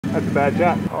That's a bad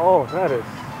shot. Oh, that is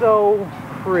so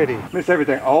pretty. Missed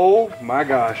everything. Oh my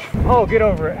gosh. Oh, get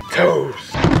over it.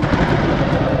 Toes.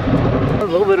 A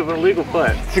little bit of an illegal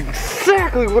putt. It's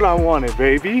exactly what I wanted,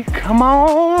 baby. Come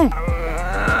on.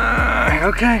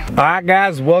 Okay. All right,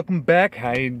 guys, welcome back.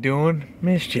 How you doing?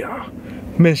 Missed y'all.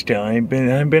 Missed y'all. I ain't been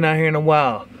out here in a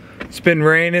while. It's been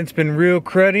raining. It's been real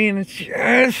cruddy, and it's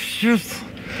just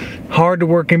hard to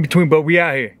work in between. But we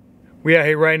out here. We out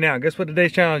here right now. Guess what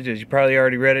today's challenge is? You probably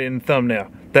already read it in the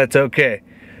thumbnail. That's okay.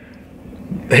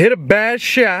 Hit a bad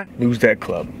shot, lose that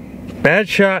club. Bad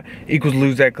shot equals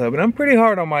lose that club. And I'm pretty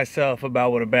hard on myself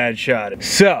about what a bad shot is.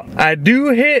 So, I do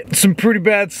hit some pretty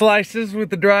bad slices with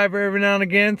the driver every now and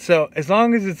again. So, as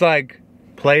long as it's like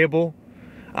playable.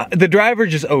 The driver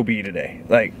just OB today.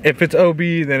 Like, if it's OB,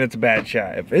 then it's a bad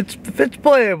shot. If it's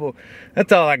playable,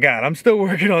 that's all I got. I'm still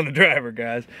working on the driver,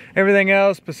 guys. Everything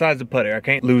else besides the putter, I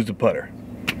can't lose the putter.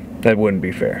 That wouldn't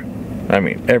be fair. I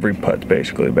mean, every putt's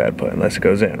basically a bad putt unless it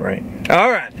goes in, right? All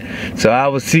right, so I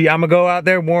will see. I'm gonna go out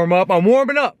there, warm up. I'm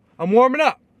warming up. I'm warming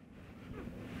up.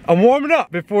 I'm warming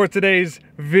up before today's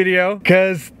video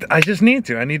because I just need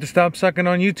to. I need to stop sucking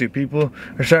on YouTube. People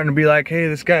are starting to be like, hey,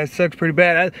 this guy sucks pretty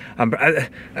bad.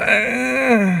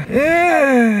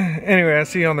 Anyway, I'll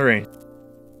see you on the range.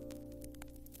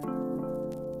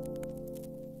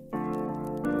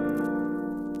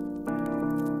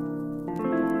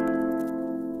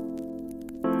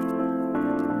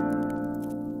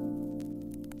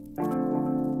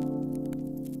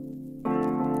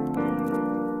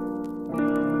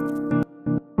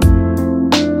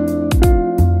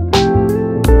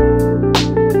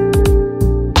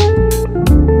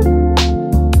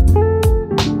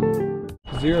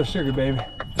 Zero sugar, baby.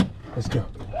 Let's go.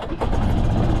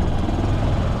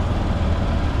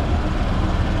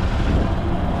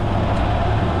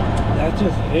 That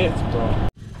just hits, bro.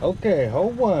 Okay, hole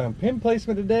one. Pin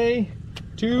placement today.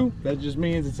 2. That just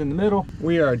means it's in the middle.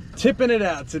 We are tipping it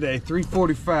out today.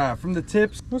 345 from the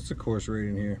tips. What's the course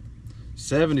rating here?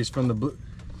 70s from the blue.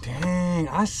 Dang,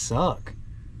 I suck.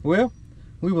 Well,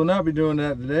 we will not be doing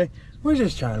that today. We're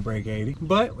just trying to break 80.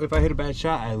 But if I hit a bad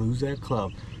shot, I lose that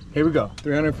club. Here we go,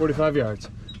 345 yards.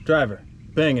 Driver,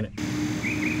 banging it.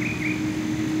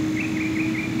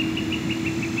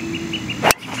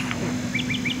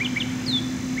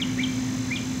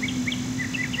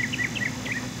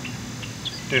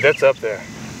 Dude, that's up there.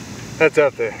 That's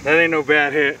up there. That ain't no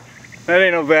bad hit. That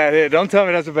ain't no bad hit. Don't tell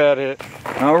me that's a bad hit.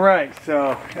 All right,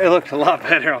 so it looked a lot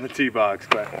better on the tee box,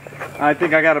 but I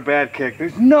think I got a bad kick.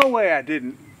 There's no way I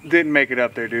didn't make it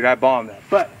up there, dude. I bombed that,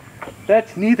 but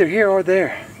that's neither here or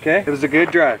there. Okay, it was a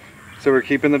good drive, so we're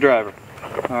keeping the driver.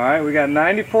 All right, we got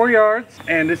 94 yards,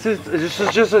 and this is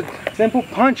just a simple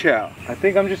punch out. I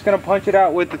think I'm just gonna punch it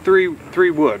out with the three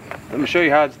wood. Let me show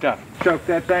you how it's done. Choke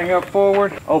that thing up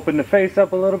forward, open the face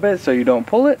up a little bit so you don't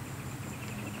pull it.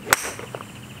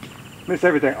 Miss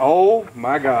everything. Oh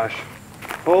my gosh.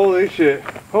 Holy shit.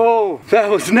 Oh, that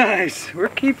was nice. We're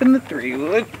keeping the 3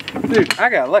 wood. Dude, I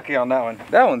got lucky on that one.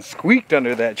 That one squeaked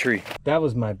under that tree. That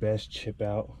was my best chip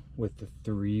out with the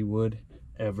 3 wood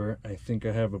ever. I think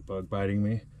I have a bug biting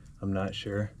me. I'm not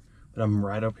sure, but I'm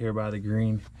right up here by the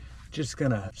green. Just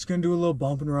gonna do a little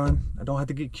bump and run. I don't have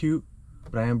to get cute,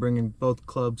 but I am bringing both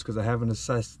clubs because I haven't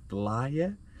assessed the lie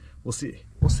yet. We'll see.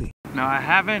 We'll see. Now I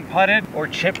haven't putted or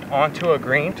chipped onto a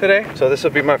green today, so this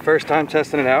will be my first time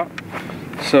testing it out.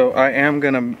 So I am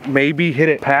gonna maybe hit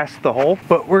it past the hole,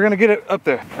 but we're gonna get it up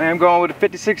there. I am going with a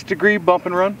 56-degree bump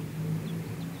and run.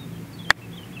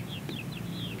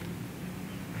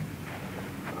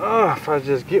 Oh, if I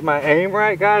just get my aim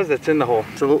right, guys, that's in the hole.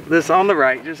 So this on the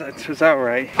right, just out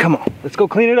right. Come on, let's go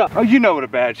clean it up. Oh, you know what a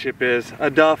bad chip is, a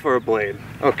duff or a blade.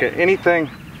 Okay, anything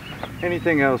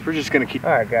else, we're just gonna keep. All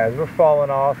right, guys, we're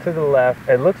falling off to the left.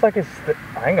 It looks like I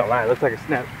ain't gonna lie, it looks like it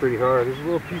snaps pretty hard. There's a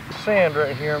little piece of sand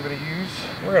right here I'm gonna use.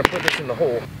 We're gonna put this in the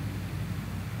hole.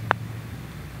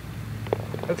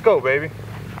 Let's go, baby.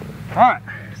 All right,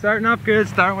 starting off good,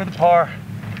 starting with a par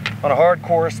on a hard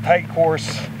course, tight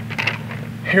course.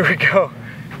 Here we go.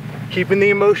 Keeping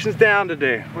the emotions down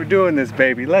today. We're doing this,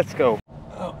 baby. Let's go.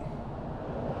 Oh.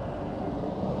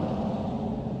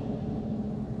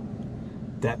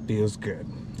 That feels good.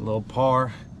 A little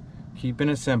par, keeping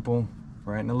it simple.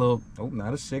 Right in a little, oh,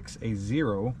 not a 6, a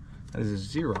 0. That is a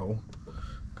 0,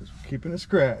 because we're keeping a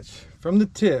scratch. From the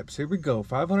tips, here we go,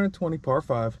 520 par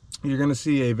 5. You're gonna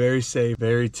see a very safe,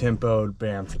 very tempoed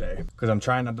BAM today, because I'm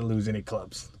trying not to lose any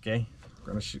clubs, okay?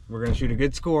 We're gonna shoot a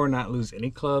good score, not lose any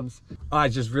clubs. I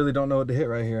just really don't know what to hit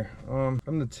right here.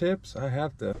 From the tips, I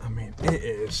mean, it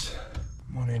is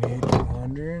 188,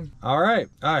 200. All right,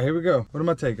 here we go. What am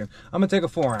I taking? I'm gonna take a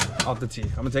 4-iron off the tee.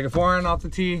 I'm gonna take a 4-iron off the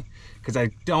tee because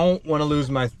I don't want to lose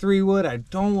my 3-wood. I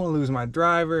don't want to lose my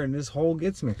driver, and this hole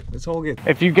gets me. This hole gets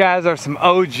me. If you guys are some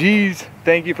OGs,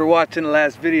 thank you for watching the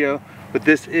last video. But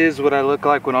this is what I look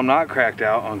like when I'm not cracked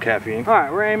out on caffeine. All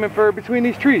right, we're aiming for between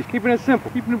these trees, keeping it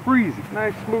simple, keeping it breezy.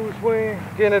 Nice smooth swing,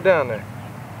 getting it down there.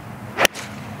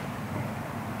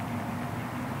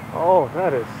 Oh,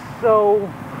 that is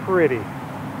so pretty.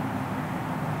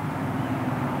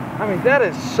 I mean, that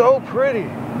is so pretty.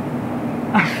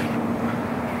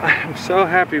 I'm so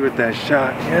happy with that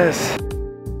shot, yes.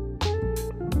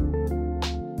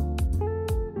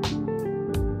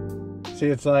 See,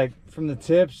 it's like from the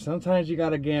tips, sometimes you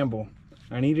gotta gamble.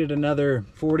 I needed another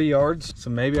 40 yards, so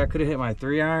maybe I could have hit my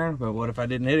 3-iron, but what if I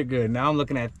didn't hit it good? Now I'm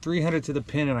looking at 300 to the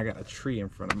pin and I got a tree in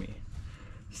front of me.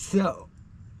 So,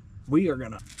 we are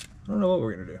gonna, I don't know what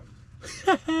we're gonna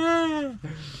do.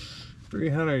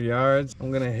 300 yards.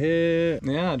 I'm gonna hit,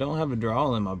 yeah, I don't have a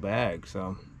draw in my bag,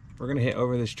 so we're gonna hit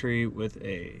over this tree with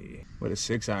a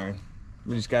 6-iron.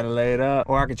 We just gotta lay it up.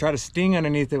 Or I could try to sting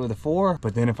underneath it with a 4,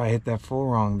 but then if I hit that 4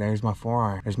 wrong, there's my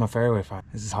 4-iron. There's my fairway 5.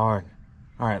 This is hard.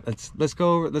 All right, let's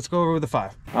go over with the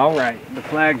 5. All right, the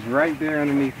flag's right there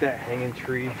underneath that hanging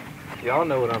tree. Y'all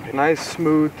know what I'm hitting. Nice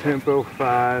smooth tempo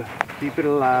 5. Keep it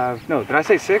alive. No, did I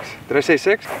say 6? Did I say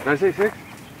 6? Did I say 6?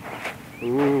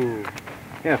 Ooh.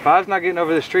 Yeah, 5's not getting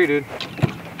over this tree, dude.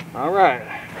 All right,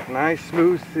 nice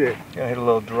smooth sit. Gonna hit a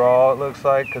little draw, it looks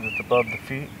like, because it's above the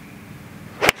feet.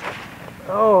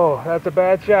 Oh, that's a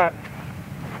bad shot.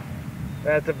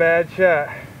 That's a bad shot.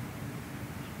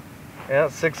 Yeah,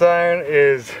 6-iron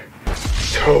is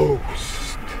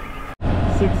toast.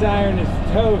 6-iron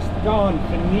is toast, gone,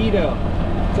 finito.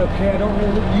 It's okay, I don't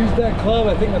really use that club.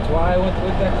 I think that's why I went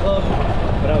with that club.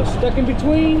 But I was stuck in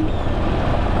between.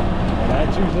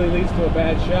 That usually leads to a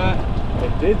bad shot.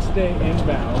 It did stay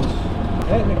inbounds.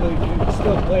 Technically, it's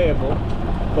still playable,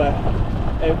 but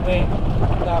it went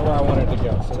not where I wanted to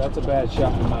go. So that's a bad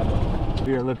shot in my book.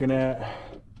 We are looking at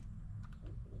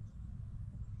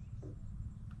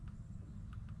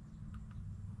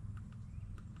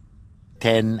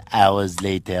 10 hours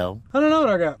later. I don't know what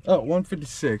I got. Oh,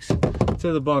 156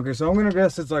 to the bunker. So I'm gonna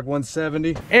guess it's like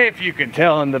 170. If you can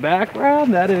tell in the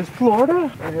background, that is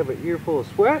Florida. I have an earful of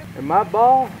sweat, and my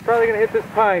ball is probably gonna hit this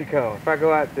pine cone if I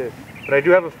go at this. But I do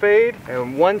have a fade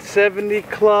and 170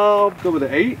 club. Let's go with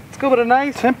an 8. Let's go with a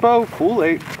nice tempo, full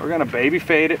 8. We're gonna baby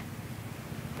fade it.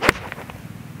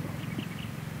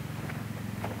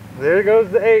 There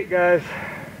goes the 8, guys.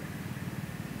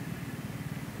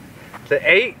 The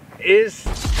 8 is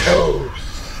toast.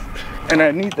 And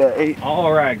I need the 8.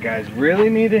 All right, guys, really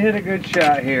need to hit a good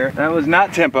shot here. That was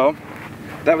not tempo.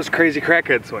 That was crazy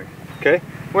crackhead swing, okay?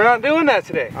 We're not doing that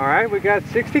today. All right, we got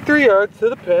 63 yards to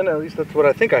the pin. At least that's what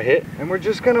I think I hit. And we're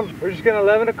just gonna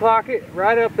 11 o'clock it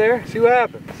right up there. See what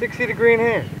happens. 60-degree in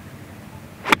hand.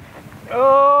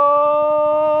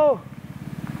 Oh!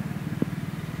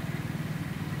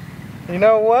 You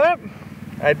know what?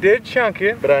 I did chunk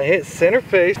it, but I hit center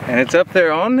face, and it's up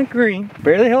there on the green,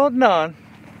 barely holding on.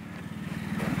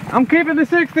 I'm keeping the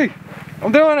 60.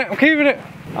 I'm doing it. I'm keeping it.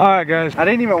 All right, guys. I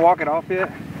didn't even walk it off yet,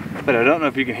 but I don't know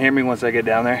if you can hear me once I get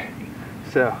down there.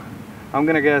 So I'm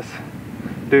gonna guess,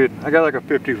 dude, I got like a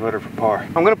 50-footer for par.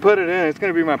 I'm gonna put it in. It's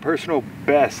gonna be my personal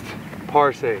best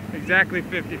par save. Exactly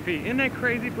 50 feet. Isn't that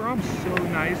crazy, bro? I'm so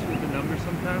nice with the numbers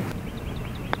sometimes.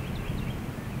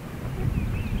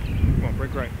 Come on,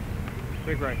 break right.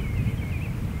 Break right.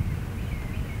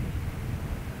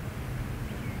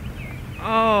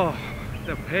 Oh,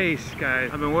 the pace,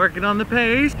 guys. I've been working on the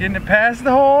pace, getting it past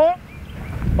the hole.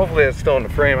 Hopefully it's still in the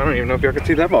frame. I don't even know if y'all can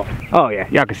see that ball. Oh yeah,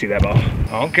 y'all can see that ball.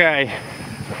 Okay.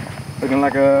 Looking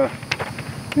like a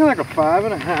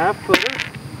 5.5 footer.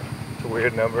 It's a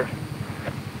weird number.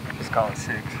 Just call it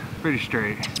 6. Pretty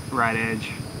straight, right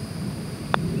edge.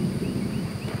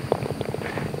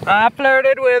 I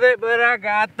flirted with it, but I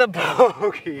got the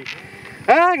bogey.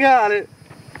 I got it.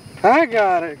 I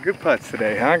got it. Good putts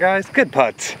today, huh, guys? Good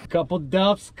putts. Couple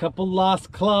duffs, couple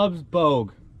lost clubs,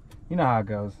 bogue. You know how it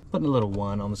goes. Putting a little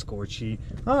 1 on the score sheet.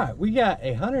 All right, we got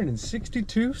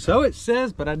 162. So it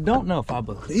says, but I don't know if I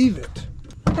believe it.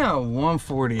 Now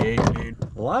 148, dude.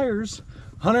 Liars.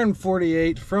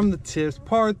 148 from the tips,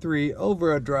 par 3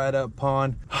 over a dried up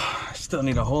pond. I still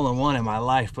need a hole-in-one in my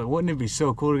life, but wouldn't it be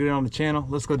so cool to get it on the channel?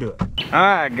 Let's go do it. All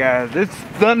right, guys, it's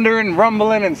thundering,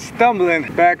 rumbling, and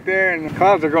stumbling back there, and the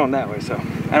clouds are going that way, so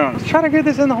I don't know. Let's try to get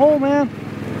this in the hole, man.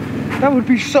 That would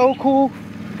be so cool.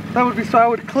 That would be so, I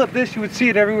would clip this, you would see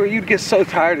it everywhere. You'd get so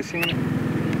tired of seeing it.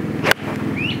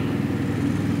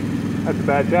 That's a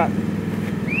bad shot.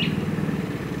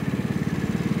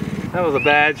 That was a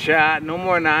bad shot. No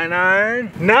more 9-iron.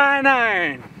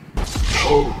 9-iron.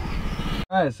 Oh.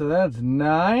 All right, so that's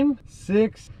 9,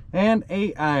 6, and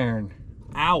 8-iron.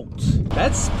 Out.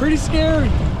 That's pretty scary.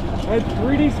 That's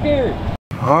pretty scary.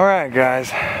 All right,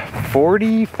 guys.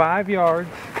 45 yards.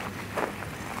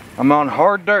 I'm on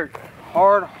hard dirt.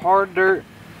 Hard dirt.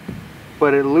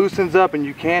 But it loosens up and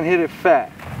you can't hit it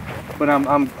fat. But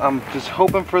I'm just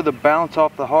hoping for the bounce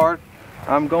off the hard.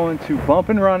 I'm going to bump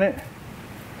and run it.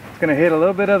 It's gonna hit a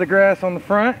little bit of the grass on the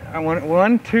front. I want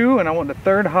 1, 2, and I want the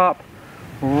third hop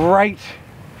right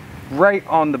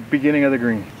on the beginning of the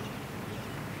green.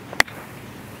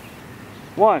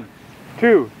 1,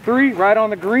 2, 3, right on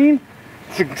the green.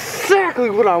 It's exactly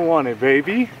what I wanted,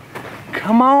 baby.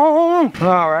 Come on.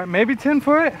 All right, maybe 10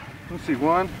 foot. Let's see,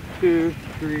 1, 2,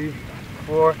 3,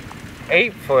 4,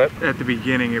 8 foot. At the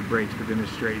beginning it breaks, but then it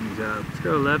straightens up. Let's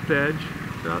go left edge,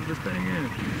 drop this thing in.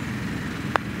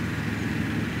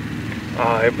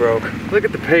 Oh, it broke. Look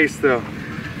at the pace though.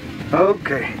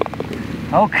 Okay.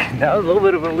 Okay, that was a little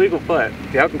bit of an illegal putt.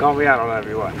 Y'all can call me out on that if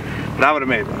you want. But I would have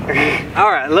made it.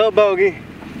 All right, little bogey.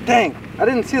 Dang, I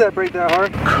didn't see that break that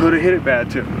hard. Could have hit it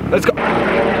bad too. Let's go.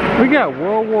 We got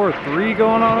World War III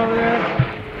going on over there.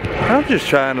 I'm just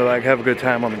trying to like have a good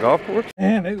time on the golf course.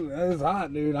 Man, it was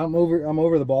hot, dude. I'm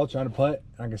over the ball trying to putt.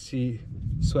 I can see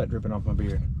sweat dripping off my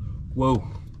beard. Whoa.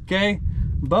 Okay,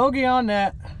 bogey on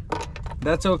that.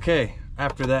 That's okay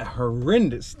after that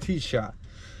horrendous tee shot.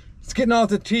 It's getting off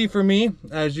the tee for me,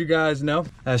 as you guys know.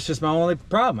 That's just my only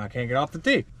problem. I can't get off the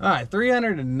tee. All right,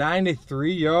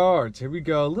 393 yards. Here we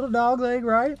go. Little dog leg,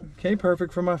 right? Okay,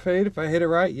 perfect for my fade. If I hit it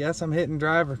right, yes, I'm hitting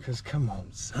driver, because come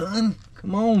on, son.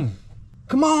 Come on.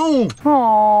 Come on.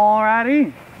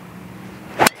 Alrighty.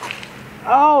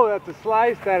 Oh, that's a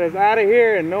slice that is out of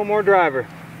here and no more driver.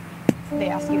 If they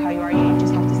ask you how you are, you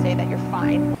just have to say that you're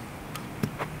fine.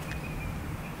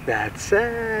 That's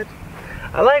sad.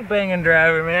 I like banging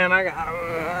driver, man. I got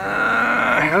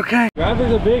okay.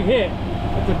 Driver's a big hit.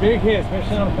 It's a big hit,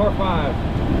 especially on a par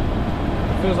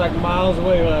 5. It feels like miles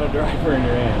away without a driver in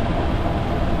your hand.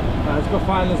 All right, let's go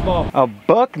find this ball. A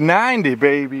 $190,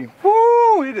 baby.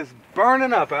 Woo! It is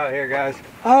burning up out here, guys.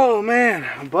 Oh man,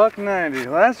 a $190.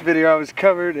 Last video I was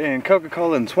covered in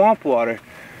Coca-Cola and swamp water.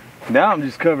 Now I'm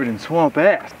just covered in swamp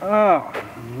ass. Oh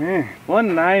man,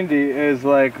 190 is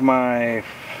like my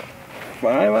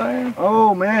 5-iron?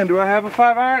 Oh man, do I have a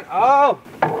 5-iron? Oh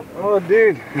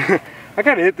dude. I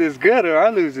gotta hit this good or I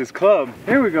lose this club.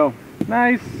 Here we go.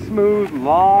 Nice, smooth,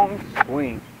 long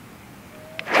swing.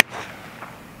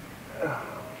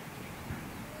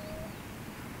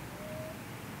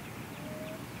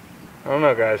 I don't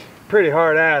know, guys. Pretty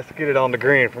hard ass to get it on the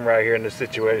green from right here in this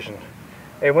situation.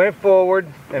 It went forward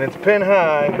and it's pin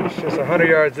high. It's just 100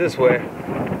 yards this way.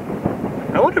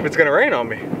 I wonder if it's gonna rain on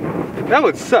me. That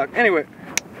would suck. Anyway,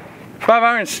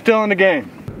 5-iron's still in the game.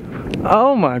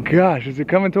 Oh my gosh, is it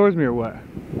coming towards me or what?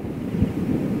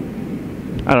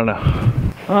 I don't know.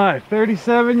 All right,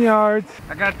 37 yards.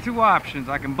 I got 2 options.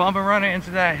 I can bump and run it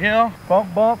into that hill.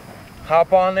 Bump,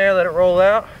 hop on there, let it roll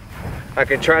out. I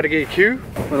can try to get cute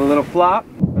with a little flop,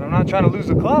 but I'm not trying to lose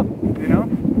the club, you know?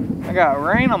 I got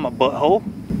rain on my butthole.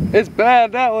 It's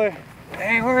bad that way.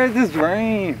 Dang, where is this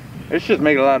rain? It's just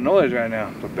making a lot of noise right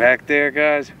now. But back there,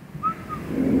 guys,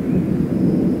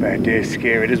 back there is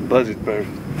scary. This buzzard bird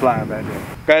flying back there.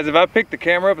 Guys, if I pick the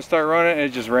camera up and start running, it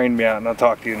just rained me out, and I'll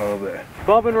talk to you in a little bit.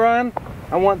 Bump and run.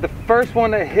 I want the first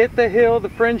one to hit the hill, the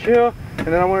fringe hill, and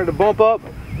then I want it to bump up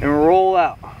and roll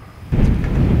out.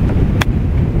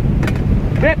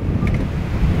 Hit.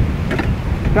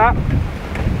 Stop.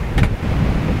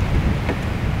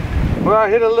 Well, I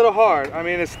hit it a little hard. I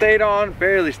mean, it stayed on,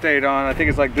 barely stayed on. I think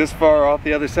it's like this far off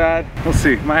the other side. We'll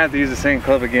see. Might have to use the same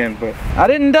club again, but I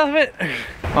didn't duff it.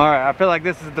 All right, I feel like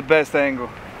this is the best angle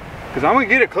because I'm gonna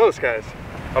get it close, guys.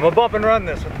 I'm gonna bump and run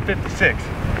this with the 56.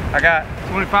 I got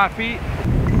 25 feet.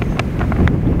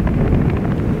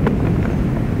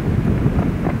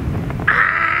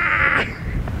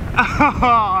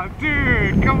 Ah! Oh,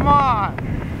 dude, come on.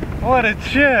 What a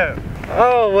chip.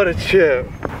 Oh, what a chip.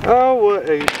 Oh, what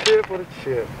a chip, what a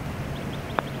chip.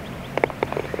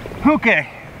 Okay,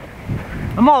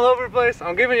 I'm all over the place.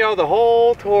 I'm giving y'all the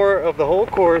whole tour of the whole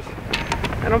course,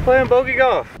 and I'm playing bogey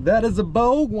golf. That is a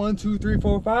bogue, 1, 2, 3,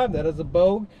 4, 5. That is a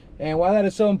bogue. And why that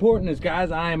is so important is,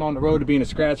 guys, I am on the road to being a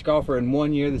scratch golfer in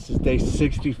 1 year. This is day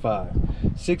 65.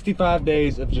 65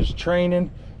 days of just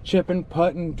training, chipping,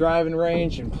 putting, driving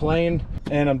range, and playing.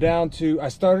 And I'm down to, I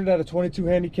started at a 22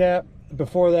 handicap.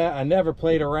 Before that, I never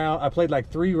played around. I played like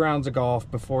 3 rounds of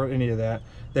golf before any of that.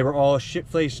 They were all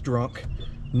shit-faced drunk.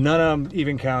 None of them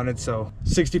even counted. So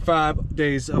 65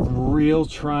 days of real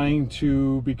trying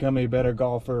to become a better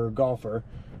golfer.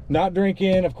 Not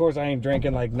drinking. Of course, I ain't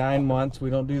drinking like 9 months. We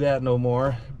don't do that no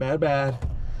more. Bad.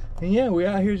 And yeah, we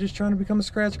out here just trying to become a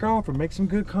scratch golfer, make some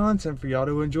good content for y'all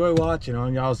to enjoy watching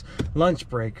on y'all's lunch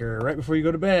break or right before you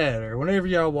go to bed or whenever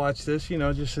y'all watch this, you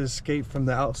know, just to escape from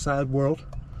the outside world.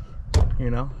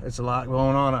 You know, it's a lot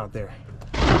going on out there.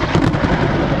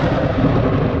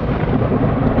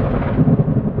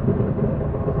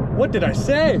 What did I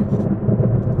say? All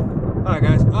right,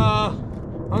 guys.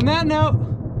 On that note,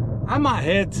 I might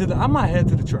head to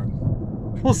the truck.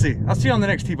 We'll see. I'll see you on the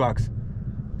next T-Box.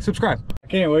 Subscribe. I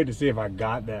can't wait to see if I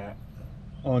got that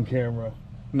on camera.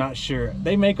 Not sure.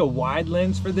 They make a wide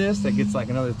lens for this that gets like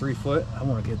another 3 foot. I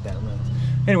want to get that lens.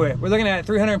 Anyway, we're looking at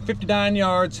 359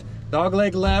 yards, dog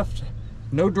leg left,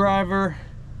 no driver.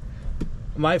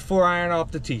 Might 4-iron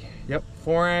off the tee. Yep,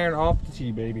 4-iron off the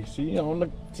tee, baby. See you on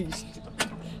the tee.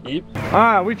 Yep. All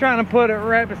right, we're trying to put it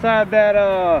right beside that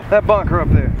bunker up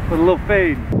there with a little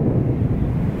fade.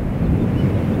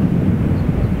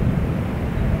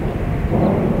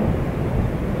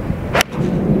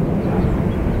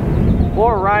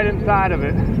 Or right inside of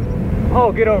it.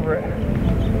 Oh, get over it.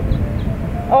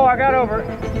 Oh, I got over it.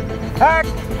 I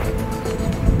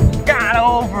got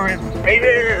over it, baby.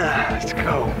 Let's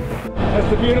go. That's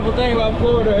the beautiful thing about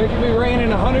Florida. It can be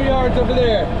raining 100 yards over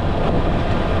there.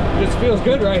 It just feels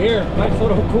good right here. Nice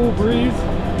little cool breeze.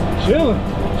 Chilling.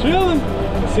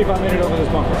 Let's see if I made it over this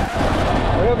bumper.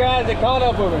 Real guys, they caught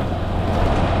up with me.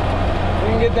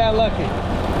 Didn't get that lucky.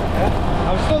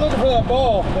 I'm still looking for that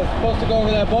ball that's supposed to go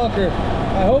over that bunker.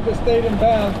 I hope it stayed in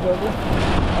bounds, but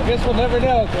I guess we'll never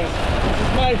know because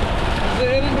this is the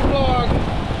end of the vlog.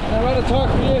 And I'm going to talk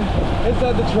to you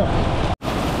inside the truck.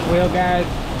 Well, guys,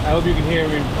 I hope you can hear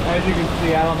me. As you can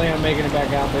see, I don't think I'm making it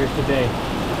back out there today.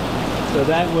 So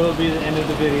that will be the end of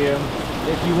the video.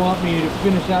 If you want me to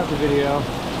finish out the video,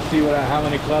 see how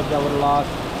many clubs I would have lost,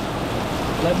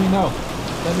 let me know.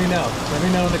 Let me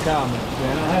know in the comments,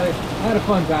 man. I had a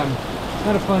fun time.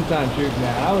 Shooting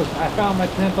that. I found my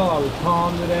tempo. I was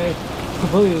calm today.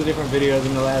 Completely different video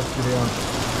than the last video.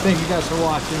 Thank you guys for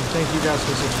watching. Thank you guys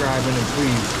for subscribing, and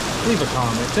please leave a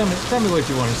comment. Tell me what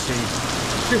you want to see.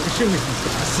 Shoot me some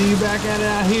stuff. See you back at it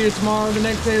out here tomorrow, the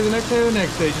next day.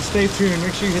 Just stay tuned.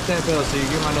 Make sure you hit that bell so you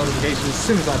get my notifications as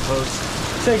soon as I post.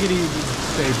 Take it easy.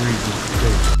 Stay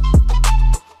breezy.